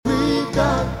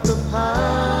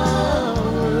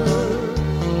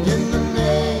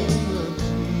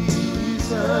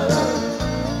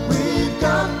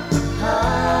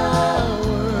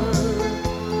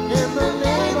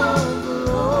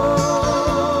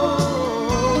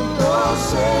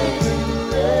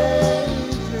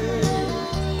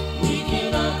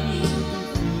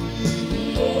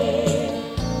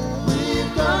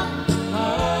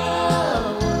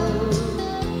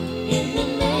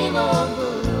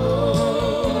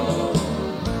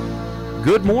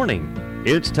Good morning.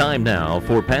 It's time now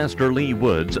for Pastor Lee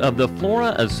Woods of the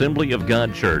Flora Assembly of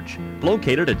God Church,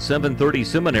 located at 730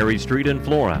 Seminary Street in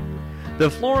Flora.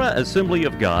 The Flora Assembly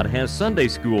of God has Sunday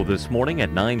school this morning at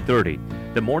 9:30,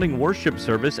 the morning worship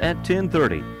service at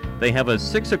 10:30. They have a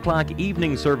 6 o'clock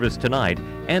evening service tonight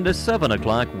and a 7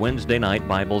 o'clock Wednesday night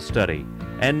Bible study.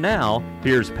 And now,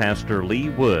 here's Pastor Lee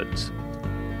Woods.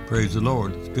 Praise the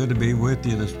Lord. It's good to be with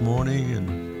you this morning,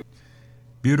 and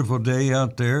beautiful day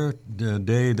out there, the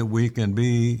day that we can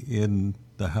be in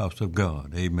the house of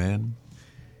God. Amen.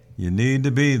 You need to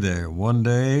be there. One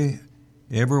day,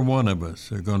 every one of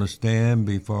us are going to stand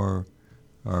before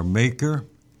our Maker,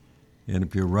 and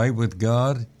if you're right with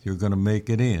God, you're going to make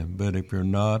it in. But if you're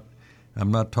not,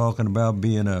 I'm not talking about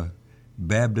being a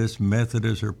Baptist,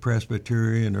 Methodist, or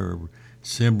Presbyterian, or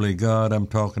Assembly of God. I'm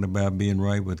talking about being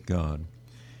right with God.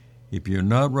 If you're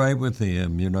not right with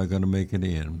Him, you're not going to make it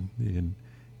in. And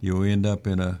you'll end up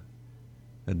in a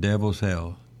devil's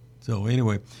hell. So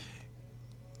anyway,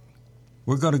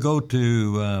 we're going to go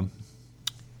to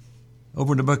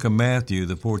over in the book of Matthew,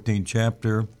 the 14th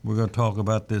chapter. We're going to talk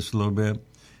about this a little bit.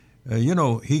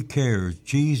 He cares.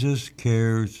 Jesus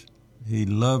cares. He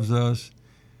loves us.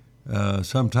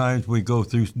 Sometimes we go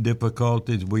through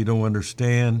difficulties we don't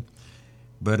understand,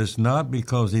 but it's not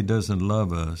because He doesn't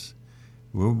love us.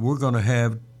 We're going to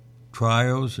have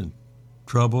trials and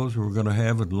troubles we're going to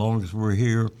have as long as we're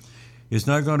here. It's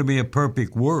not going to be a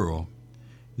perfect world.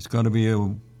 It's going to be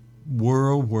a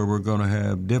world where we're going to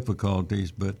have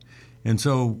difficulties. And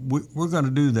so we're going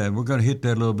to do that. We're going to hit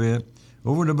that a little bit.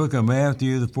 Over in the book of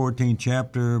Matthew, the 14th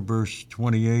chapter, verse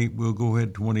 28, we'll go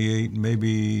ahead 28,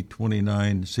 maybe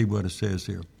 29, see what it says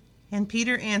here. And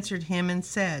Peter answered him and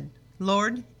said,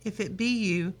 Lord, if it be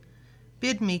you,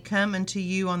 bid me come unto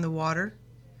you on the water.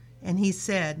 And he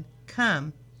said,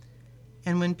 Come.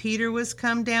 And when Peter was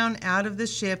come down out of the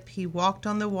ship, he walked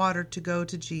on the water to go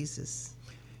to Jesus.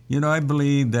 I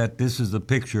believe that this is a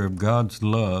picture of God's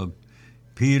love.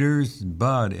 Peter's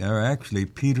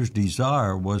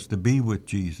desire was to be with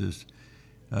Jesus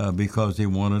because he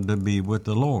wanted to be with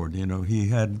the Lord. He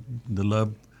had the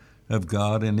love of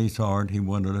God in his heart. He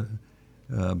wanted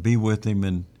to be with Him.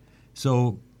 And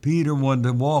so Peter wanted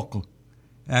to walk,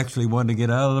 actually wanted to get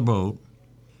out of the boat.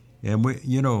 And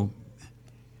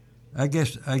I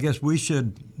guess we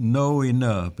should know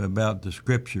enough about the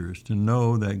Scriptures to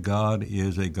know that God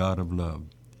is a God of love.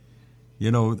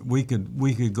 We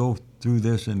could go through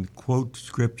this and quote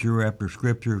Scripture after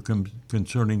Scripture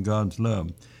concerning God's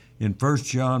love. In 1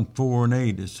 John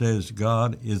 4:8, it says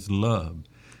God is love.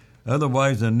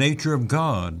 Otherwise, the nature of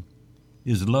God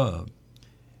is love.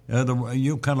 Otherwise,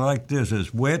 you kind of like this: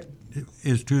 as wet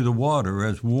is to the water,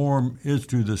 as warm is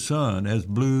to the sun, as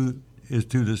blue is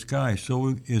to the sky,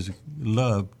 so is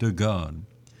love to God.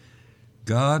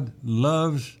 God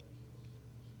loves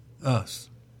us.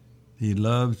 He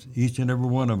loves each and every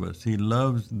one of us. He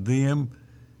loves them,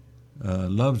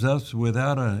 loves us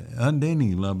without an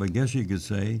unending love, I guess you could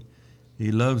say.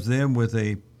 He loves them with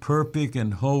a perfect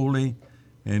and holy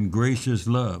and gracious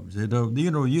love. It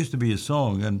used to be a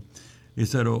song, and it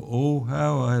said, oh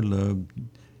how I love.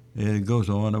 And it goes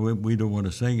on. We don't want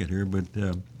to sing it here, but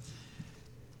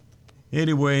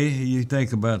anyway, you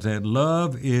think about that.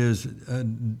 Love is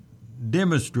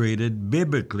demonstrated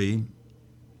biblically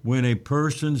when a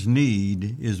person's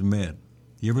need is met.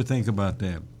 You ever think about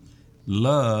that?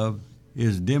 Love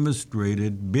is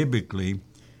demonstrated biblically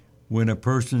when a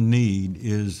person's need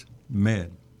is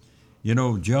met.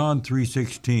 John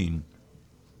 3:16,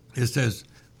 it says,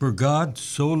 For God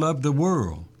so loved the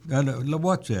world. Now,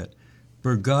 watch that.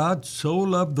 For God so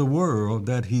loved the world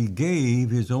that He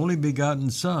gave His only begotten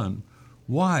Son.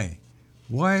 Why?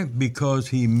 Why? Because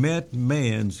He met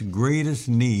man's greatest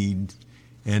need,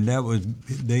 and that was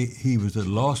he was a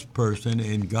lost person,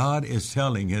 and God is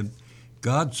telling him,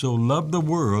 God so loved the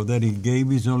world that He gave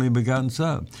His only begotten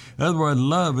Son. Otherwise,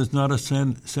 love is not a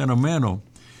sentimental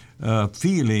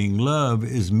feeling. Love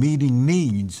is meeting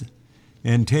needs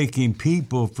and taking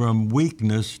people from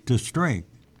weakness to strength.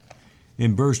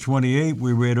 In verse 28,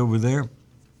 we read over there,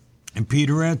 and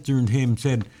Peter answered him and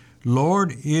said,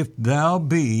 Lord, if thou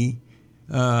be,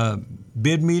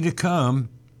 bid me to come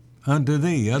unto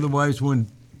thee. Otherwise, when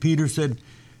Peter said,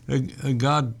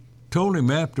 God told him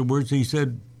afterwards,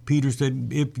 Peter said,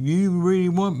 if you really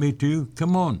want me to,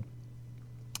 come on.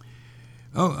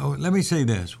 Let me say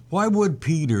this. Why would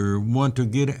Peter want to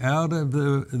get out of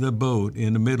the boat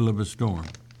in the middle of a storm?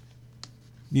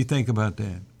 You think about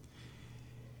that.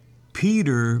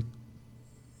 Peter's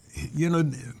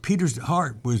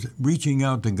heart was reaching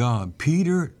out to God.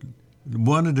 Peter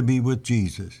wanted to be with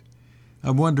Jesus.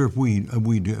 I wonder if we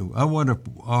do. I wonder if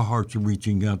our hearts are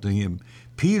reaching out to him.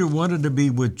 Peter wanted to be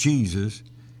with Jesus.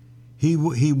 He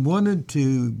wanted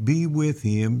to be with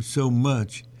him so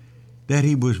much that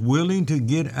he was willing to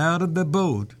get out of the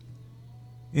boat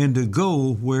and to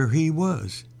go where he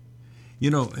was.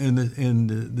 You know, and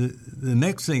the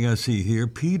next thing I see here,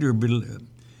 Peter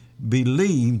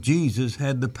believed Jesus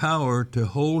had the power to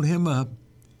hold him up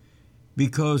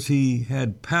because he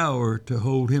had power to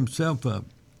hold himself up.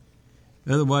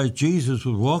 Otherwise, Jesus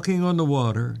was walking on the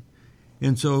water,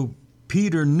 and so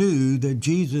Peter knew that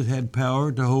Jesus had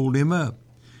power to hold him up.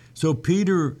 So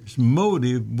Peter's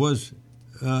motive was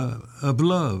of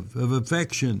love, of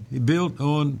affection. He built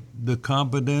on the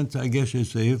confidence, I guess you'd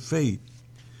say, of faith.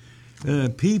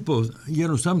 People,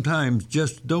 sometimes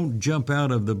just don't jump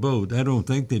out of the boat. I don't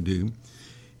think they do,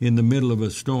 in the middle of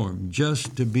a storm,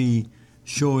 just to be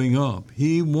showing off.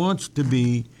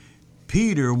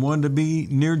 Peter wanted to be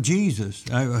near Jesus.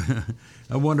 I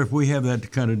wonder if we have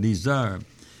that kind of desire.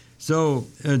 So,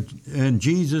 and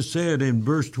Jesus said in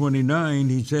verse 29,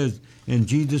 he says, and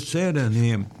Jesus said unto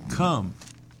him, come.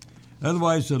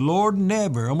 Otherwise, the Lord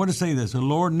never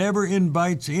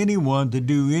invites anyone to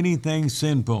do anything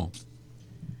sinful.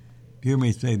 Hear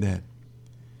me say that.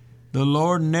 The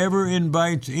Lord never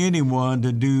invites anyone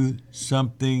to do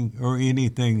something or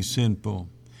anything sinful.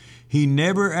 He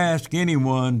never asks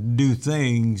anyone to do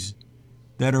things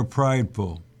that are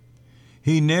prideful.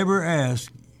 He never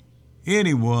asks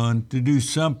anyone to do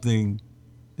something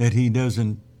that he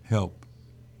doesn't help.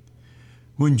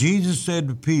 When Jesus said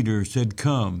to Peter,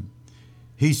 come,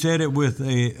 he said it with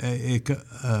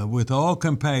with all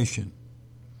compassion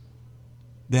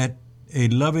that a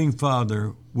loving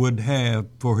father would have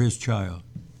for his child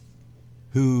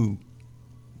who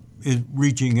is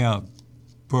reaching out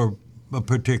for a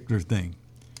particular thing.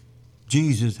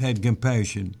 Jesus had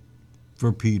compassion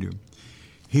for Peter.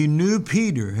 He knew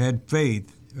Peter had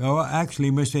faith. Or actually,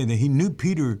 I must say that he knew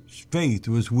Peter's faith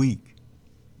was weak.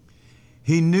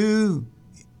 He knew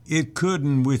it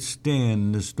couldn't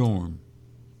withstand the storm.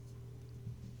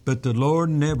 But the Lord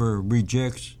never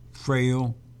rejects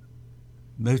frail,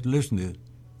 listen to this,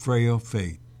 frail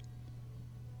faith.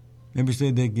 Let me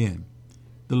say that again.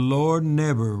 The Lord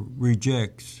never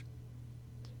rejects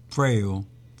frail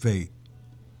faith.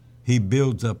 He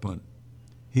builds up on it.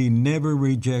 He never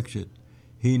rejects it.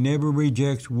 He never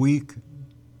rejects weak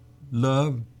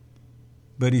love,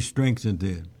 but he strengthens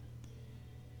it.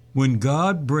 When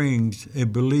God brings a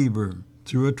believer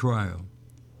through a trial,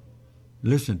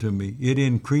 listen to me, it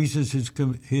increases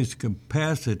his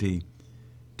capacity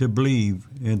to believe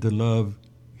and to love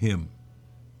him.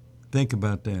 Think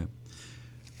about that.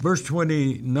 Verse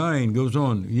 29 goes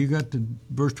on. You got the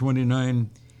verse 29.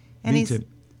 And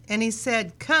he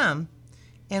said, come.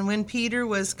 And when Peter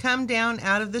was come down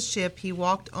out of the ship, he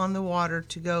walked on the water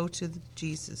to go to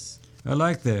Jesus. I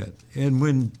like that. And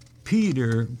when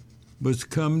Peter was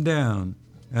come down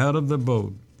out of the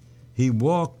boat, he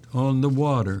walked on the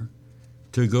water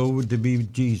to go to be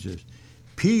with Jesus.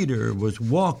 Peter was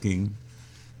walking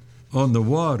on the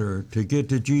water to get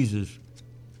to Jesus.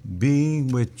 Being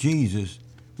with Jesus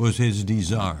was his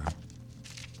desire,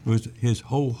 was his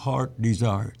whole heart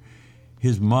desire.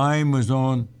 His mind was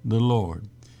on the Lord.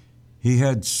 He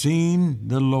had seen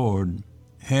the Lord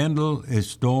handle a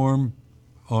storm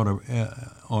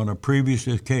on a previous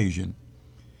occasion.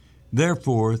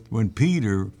 Therefore, when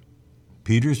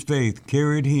Peter's faith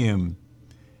carried him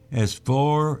as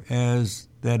far as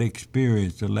that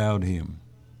experience allowed him.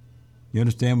 You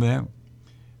understand that?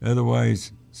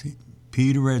 Otherwise,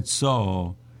 Peter had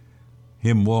saw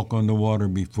him walk on the water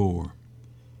before.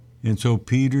 And so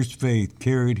Peter's faith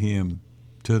carried him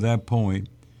to that point.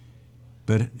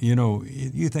 But,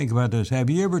 you think about this. Have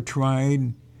you ever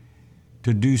tried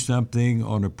to do something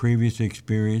on a previous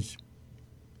experience?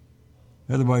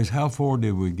 Otherwise, how far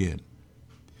did we get?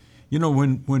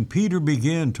 When Peter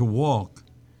began to walk,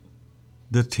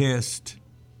 the test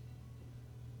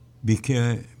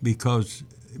became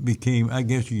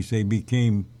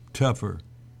tougher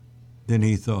than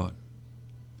he thought.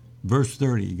 Verse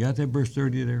 30. You got that verse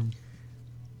 30 there?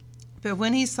 But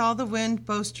when he saw the wind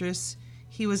boisterous,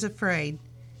 he was afraid,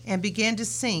 and began to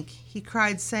sink. He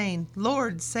cried, saying,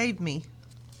 Lord, save me.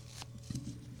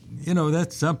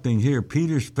 That's something here.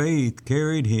 Peter's faith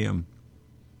carried him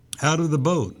out of the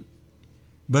boat,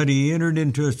 but he entered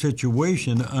into a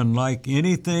situation unlike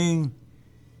anything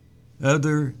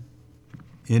other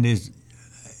in his...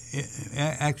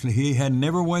 Actually, he had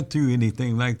never went through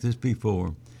anything like this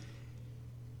before.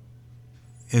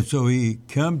 And so he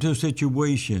come to a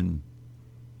situation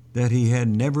that he had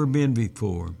never been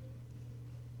before.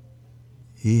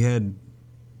 He had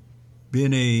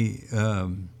been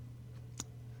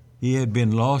he had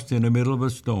been lost in the middle of a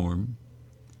storm,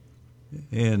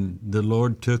 and the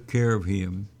Lord took care of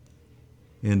him,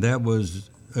 and that was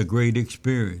a great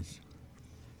experience.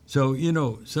 So,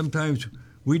 sometimes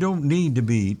we don't need to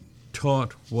be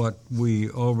taught what we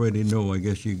already know, I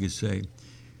guess you could say.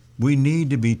 We need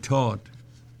to be taught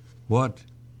what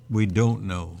we don't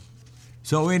know.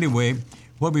 So anyway,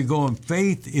 what we're going,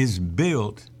 faith is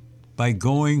built by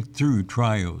going through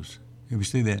trials. You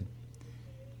see that?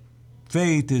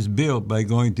 Faith is built by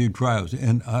going through trials.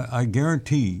 And I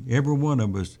guarantee every one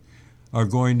of us are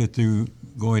going to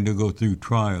go through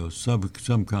trials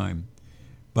some kind.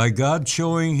 By God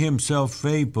showing himself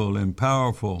faithful and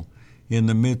powerful in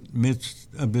the midst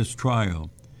of this trial,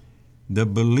 the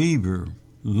believer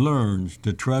learns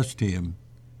to trust him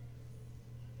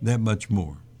that much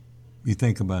more. You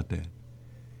think about that.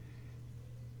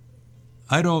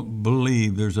 I don't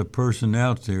believe there's a person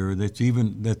out there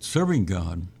that's serving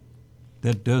God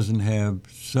that doesn't have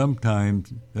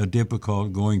sometimes a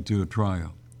difficult going through a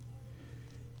trial.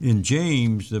 In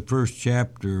James, the first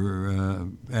chapter,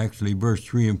 actually verse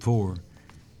 3 and 4,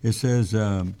 it says,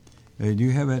 do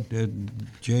you have it?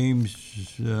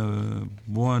 James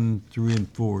 1, 3, and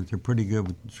 4. They're pretty good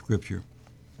with scripture.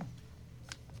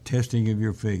 Testing of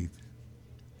your faith.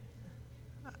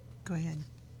 Go ahead.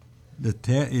 The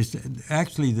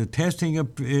testing of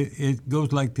it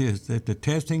goes like this: that the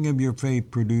testing of your faith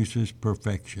produces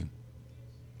perfection.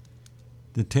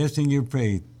 The testing of your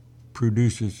faith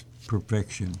produces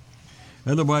perfection.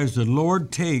 Otherwise, the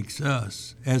Lord takes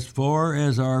us as far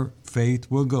as our faith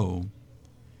will go,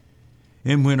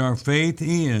 and when our faith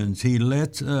ends, He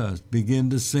lets us begin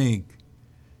to sink,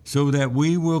 so that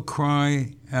we will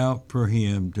cry out for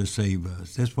Him to save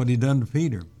us. That's what He done to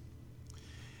Peter.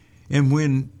 And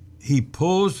when He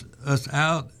pulls us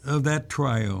out of that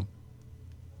trial,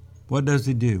 what does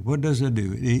He do? What does it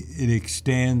do? It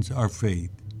extends our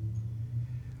faith.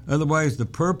 Otherwise, the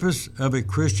purpose of a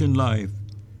Christian life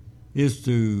is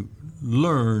to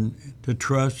learn to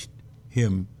trust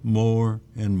Him more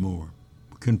and more.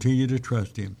 Continue to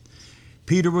trust Him.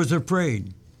 Peter was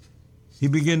afraid. He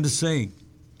began to sink.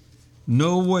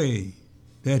 No way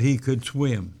that he could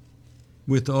swim.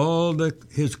 With all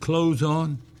his clothes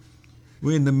on,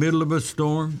 we're in the middle of a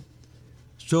storm.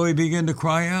 So he began to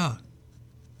cry out,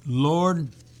 Lord,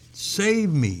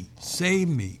 save me, save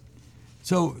me.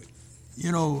 So,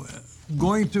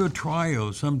 going through a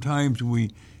trial, sometimes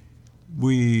we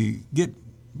get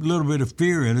a little bit of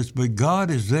fear in us, but God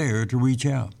is there to reach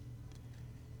out.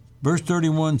 Verse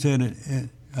 31 said,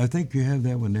 I think you have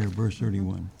that one there, verse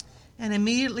 31. And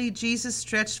immediately Jesus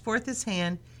stretched forth his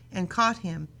hand and caught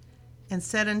him, and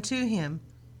said unto him,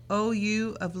 O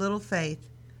you of little faith,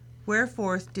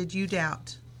 wherefore did you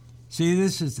doubt? See,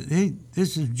 this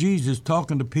is Jesus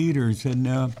talking to Peter. He said,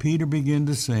 now Peter began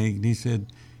to sink. He said,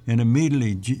 and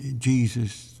immediately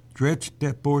Jesus stretched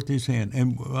forth his hand.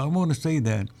 And I want to say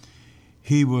that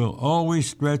He will always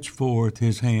stretch forth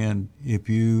His hand if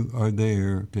you are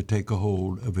there to take a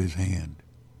hold of His hand.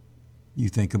 You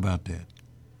think about that.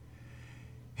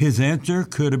 His answer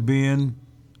could have been,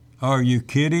 are you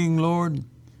kidding, Lord?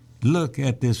 Look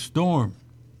at this storm.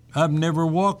 I've never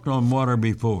walked on water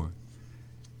before.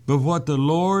 But what the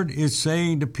Lord is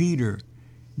saying to Peter,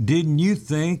 didn't you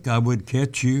think I would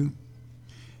catch you?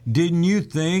 Didn't you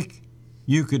think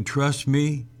you could trust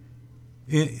me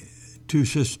to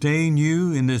sustain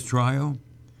you in this trial?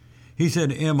 He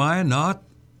said, am I not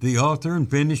the author and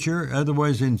finisher?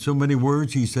 Otherwise, in so many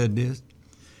words, he said this.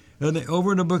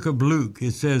 Over in the book of Luke,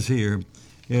 it says here,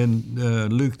 in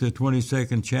Luke, the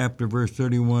 22nd chapter, verse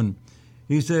 31,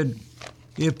 he said,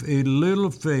 if a little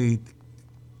faith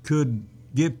could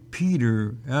get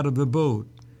Peter out of the boat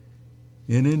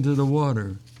and into the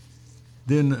water,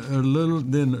 then a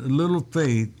little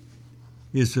faith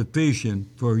is sufficient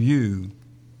for you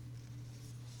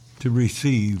to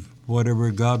receive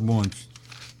whatever God wants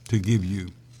to give you.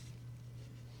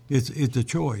 It's a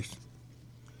choice.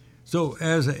 So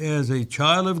as a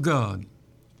child of God,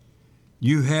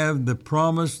 you have the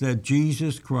promise that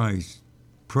Jesus Christ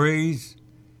prays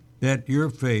that your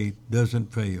faith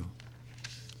doesn't fail.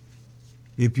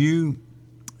 If you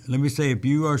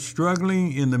are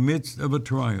struggling in the midst of a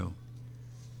trial,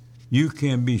 you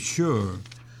can be sure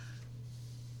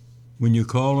when you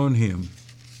call on Him,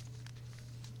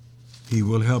 He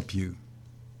will help you.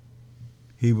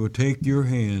 He will take your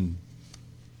hand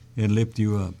and lift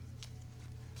you up.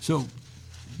 So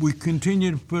we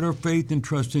continue to put our faith and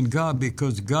trust in God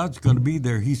because God's going to be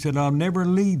there. He said, I'll never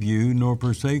leave you nor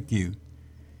forsake you.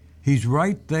 He's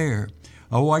right there.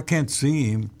 Oh, I can't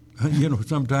see Him.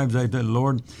 Sometimes I think,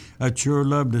 Lord, I'd sure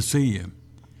love to see you.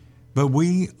 But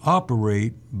we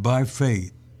operate by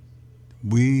faith.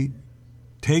 We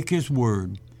take his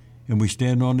word and we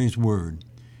stand on his word.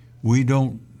 We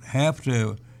don't have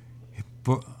to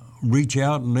reach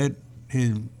out and let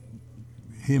him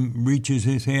reaches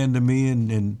his hand to me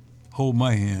and hold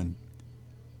my hand.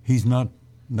 He's not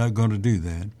going to do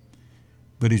that.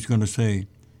 But he's going to say,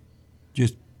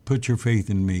 just put your faith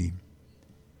in me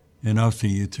and I'll see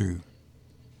you through.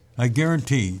 I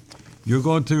guarantee you're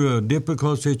going through a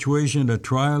difficult situation, a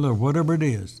trial, or whatever it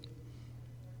is.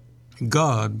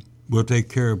 God will take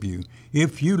care of you.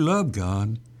 If you love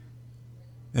God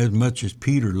as much as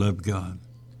Peter loved God.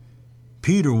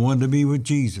 Peter wanted to be with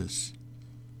Jesus.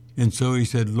 And so he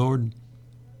said, Lord,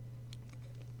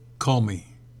 call me.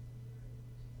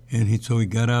 And so he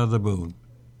got out of the boat.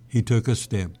 He took a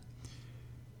step.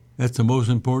 That's the most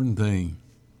important thing,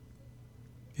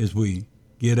 is we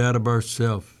get out of our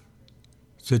situation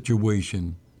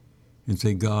and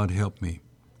say, God, help me.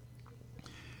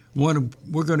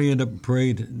 We're going to end up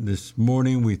praying this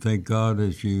morning. We thank God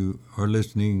as you are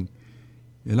listening.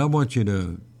 And I want you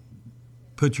to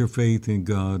put your faith in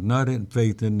God, not in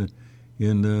faith in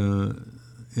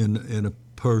a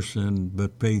person,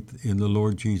 but faith in the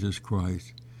Lord Jesus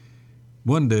Christ.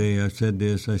 One day I said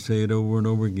this, I say it over and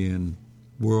over again.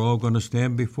 We're all going to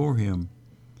stand before him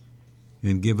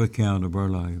and give account of our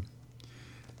life.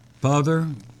 Father,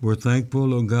 we're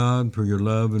thankful, O God, for your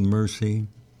love and mercy.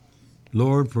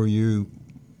 Lord, for you,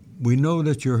 we know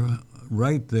that you're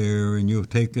right there and you'll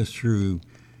take us through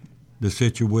the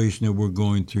situation that we're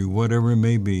going through, whatever it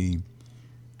may be.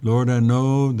 Lord, I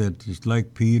know that just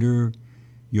like Peter,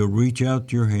 you'll reach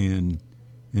out your hand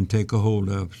and take a hold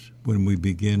of us when we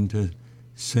begin to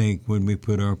sink, when we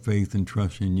put our faith and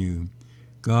trust in you.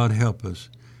 God, help us.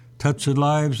 Touch the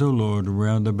lives, O Lord,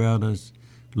 around about us.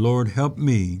 Lord, help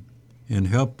me and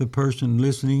help the person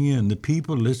listening in, the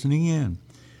people listening in.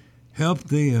 Help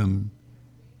them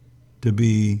to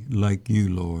be like you,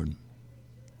 Lord.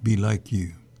 Be like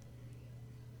you.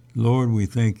 Lord, we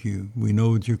thank you. We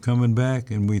know that you're coming back,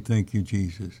 and we thank you,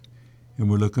 Jesus. And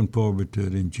we're looking forward to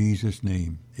it in Jesus'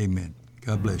 name. Amen.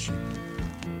 God bless you.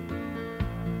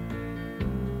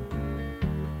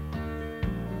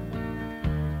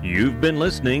 You've been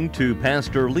listening to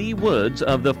Pastor Lee Woods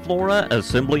of the Flora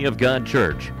Assembly of God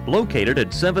Church, located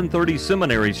at 730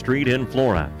 Seminary Street in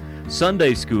Flora.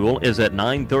 Sunday school is at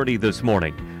 9:30 this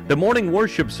morning. The morning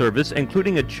worship service,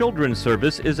 including a children's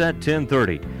service, is at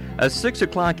 10:30. A 6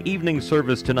 o'clock evening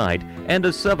service tonight, and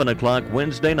a 7 o'clock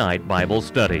Wednesday night Bible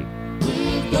study.